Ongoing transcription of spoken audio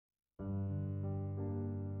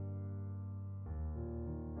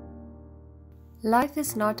Life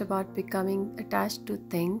is not about becoming attached to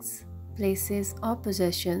things, places, or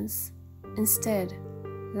possessions. Instead,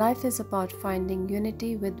 life is about finding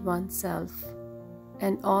unity with oneself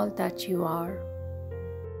and all that you are.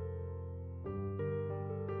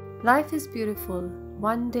 Life is beautiful.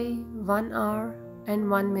 One day, 1 hour, and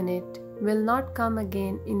 1 minute will not come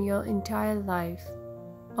again in your entire life.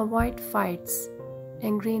 Avoid fights,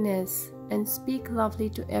 angriness, and speak lovely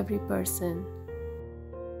to every person.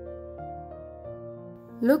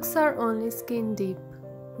 Looks are only skin deep.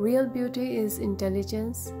 Real beauty is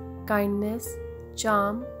intelligence, kindness,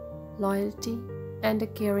 charm, loyalty, and a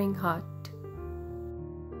caring heart.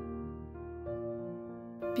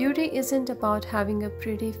 Beauty isn't about having a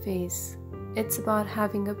pretty face. It's about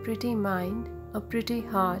having a pretty mind, a pretty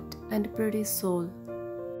heart, and a pretty soul.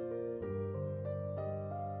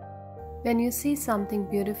 When you see something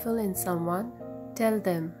beautiful in someone, tell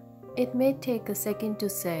them. It may take a second to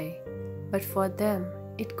say, but for them,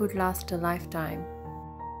 it could last a lifetime.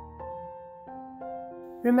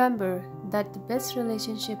 Remember that the best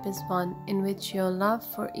relationship is one in which your love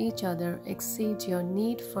for each other exceeds your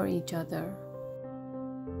need for each other.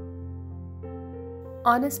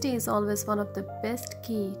 Honesty is always one of the best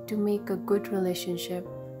keys to make a good relationship.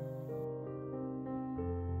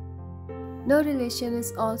 No relation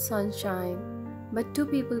is all sunshine, but two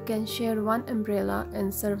people can share one umbrella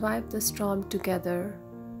and survive the storm together.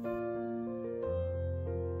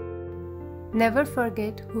 Never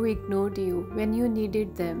forget who ignored you when you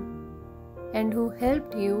needed them and who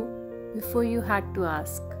helped you before you had to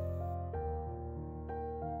ask.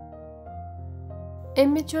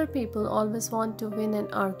 Immature people always want to win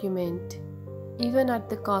an argument, even at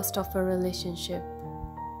the cost of a relationship.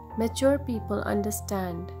 Mature people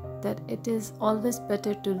understand that it is always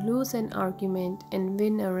better to lose an argument and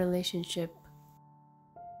win a relationship.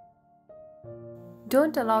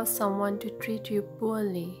 Don't allow someone to treat you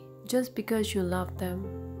poorly just because you love them.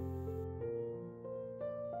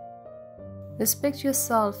 Respect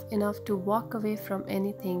yourself enough to walk away from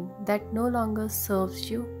anything that no longer serves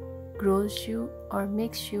you, grows you, or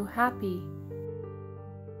makes you happy.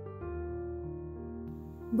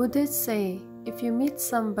 Buddhists say if you meet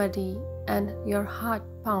somebody and your heart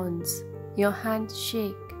pounds, your hands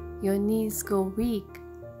shake, your knees go weak,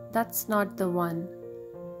 that's not the one.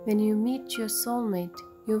 When you meet your soulmate,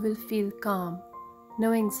 you will feel calm.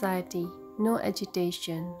 No anxiety, no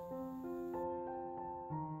agitation.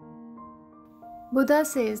 Buddha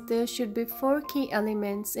says there should be 4 key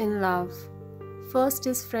elements in love. First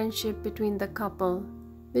is friendship between the couple,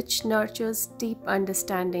 which nurtures deep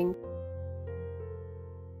understanding.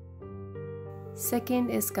 Second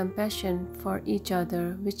is compassion for each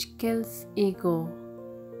other, which kills ego.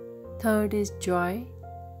 Third is joy.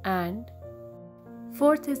 And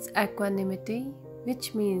fourth is equanimity,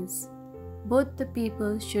 which means both the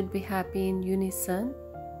people should be happy in unison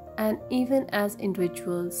and even as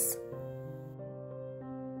individuals.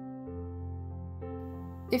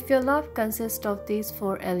 If your love consists of these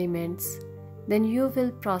 4 elements, then you will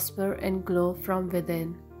prosper and glow from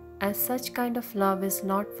within, as such kind of love is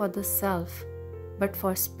not for the self, but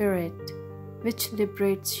for spirit, which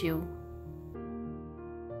liberates you.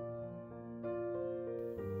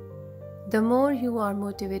 The more you are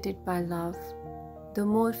motivated by love, the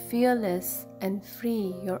more fearless and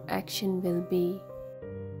free your action will be.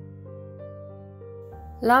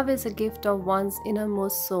 Love is a gift of one's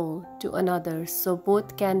innermost soul to another, so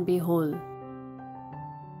both can be whole.